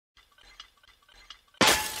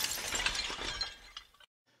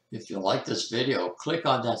If you like this video, click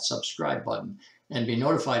on that subscribe button and be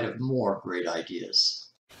notified of more great ideas.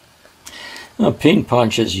 A peen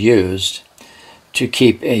punch is used to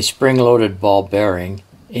keep a spring-loaded ball bearing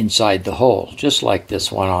inside the hole, just like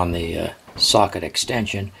this one on the socket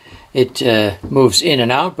extension. It moves in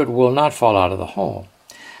and out but will not fall out of the hole.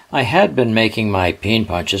 I had been making my peen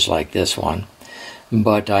punches like this one,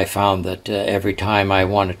 but I found that every time I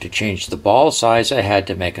wanted to change the ball size, I had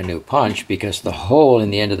to make a new punch because the hole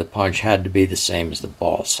in the end of the punch had to be the same as the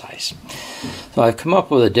ball size. So I've come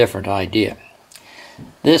up with a different idea.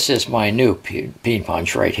 This is my new peen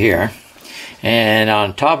punch right here, and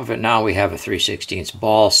on top of it now we have a 3/16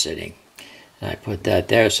 ball sitting. And I put that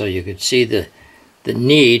there so you could see the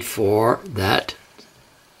need for that.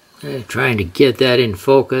 I'm trying to get that in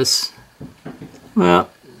focus. Well,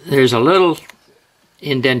 there's a little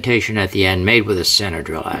indentation at the end made with a center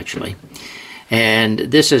drill actually, and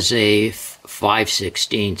this is a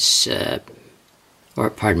 5/16 or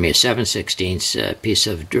pardon me, a 7/16 piece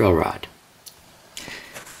of drill rod.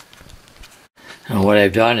 And what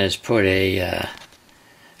I've done is put a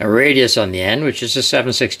radius on the end, which is a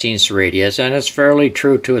 7/16 radius, and it's fairly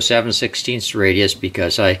true to a 7/16 radius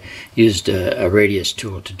because I used a radius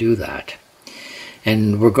tool to do that.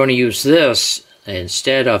 And we're going to use this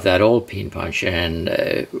instead of that old peen punch, and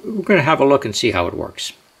we're going to have a look and see how it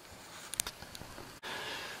works.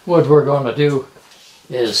 What we're going to do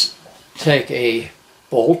is take a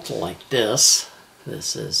bolt like this.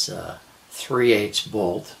 This is a 3/8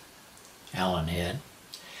 bolt, Allen head,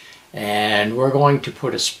 and we're going to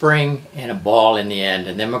put a spring and a ball in the end,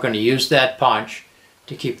 and then we're going to use that punch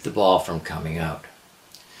to keep the ball from coming out.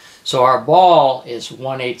 So our ball is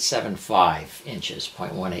 1/875 inches,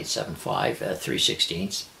 0.1875,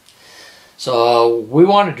 3/16. So we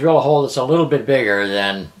want to drill a hole that's a little bit bigger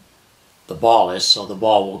than the ball is, so the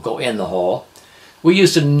ball will go in the hole. We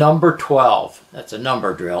used a number 12, that's a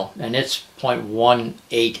number drill, and it's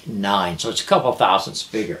 0.189, so it's a couple thousandths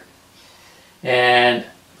bigger. And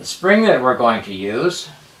the spring that we're going to use,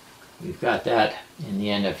 we've got that in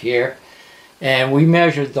the end of here, and we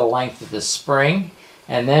measured the length of the spring,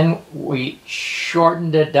 and then we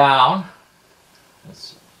shortened it down.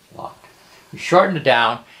 That's locked. We shortened it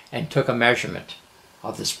down and took a measurement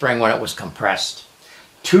of the spring when it was compressed.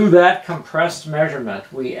 To that compressed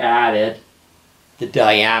measurement, we added the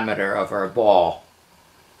diameter of our ball,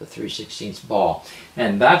 the 3/16 ball,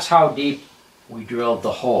 and that's how deep we drilled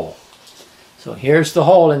the hole. So here's the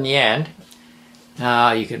hole in the end.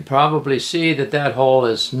 Now you can probably see that that hole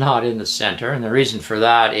is not in the center, and the reason for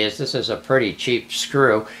that is this is a pretty cheap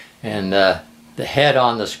screw, and the head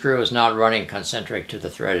on the screw is not running concentric to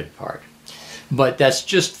the threaded part. But that's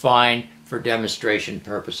just fine for demonstration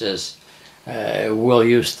purposes. We'll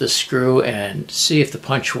use the screw and see if the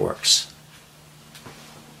punch works.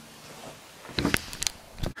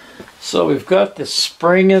 So we've got the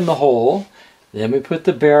spring in the hole, then we put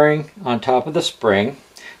the bearing on top of the spring.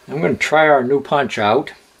 I'm going to try our new punch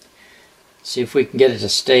out, see if we can get it to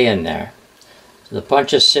stay in there. So the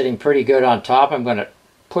punch is sitting pretty good on top. I'm going to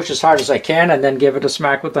push as hard as I can and then give it a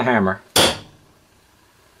smack with the hammer.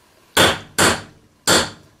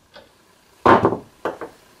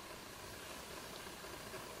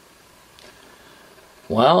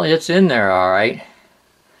 Well, it's in there all right.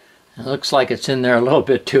 It looks like it's in there a little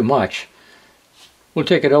bit too much. We'll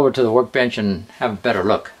take it over to the workbench and have a better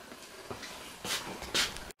look.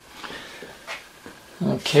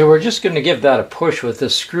 Okay, we're just going to give that a push with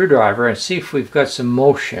this screwdriver and see if we've got some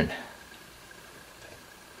motion.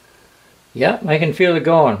 Yeah, I can feel it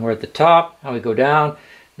going. We're at the top, and we go down,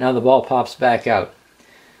 now the ball pops back out.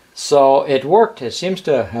 So it worked. It seems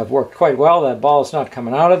to have worked quite well. That ball is not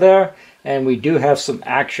coming out of there, and we do have some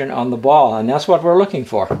action on the ball, and that's what we're looking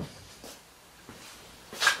for.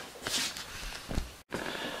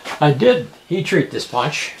 I did heat treat this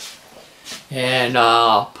punch, and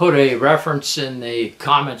put a reference in the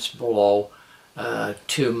comments below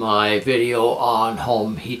to my video on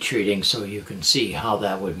home heat treating so you can see how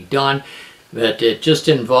that would be done. But it just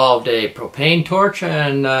involved a propane torch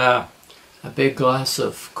and a big glass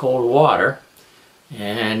of cold water,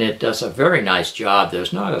 and it does a very nice job.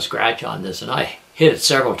 There's not a scratch on this, and I hit it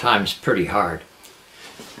several times pretty hard.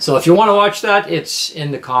 So if you want to watch that, it's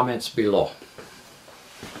in the comments below.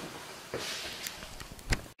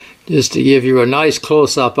 Just to give you a nice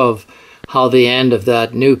close-up of how the end of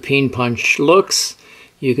that new peen punch looks,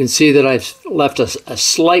 you can see that I've left a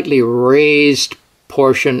slightly raised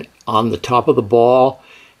portion on the top of the ball,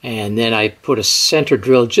 and then I put a center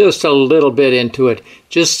drill just a little bit into it,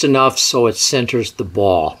 just enough so it centers the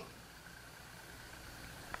ball.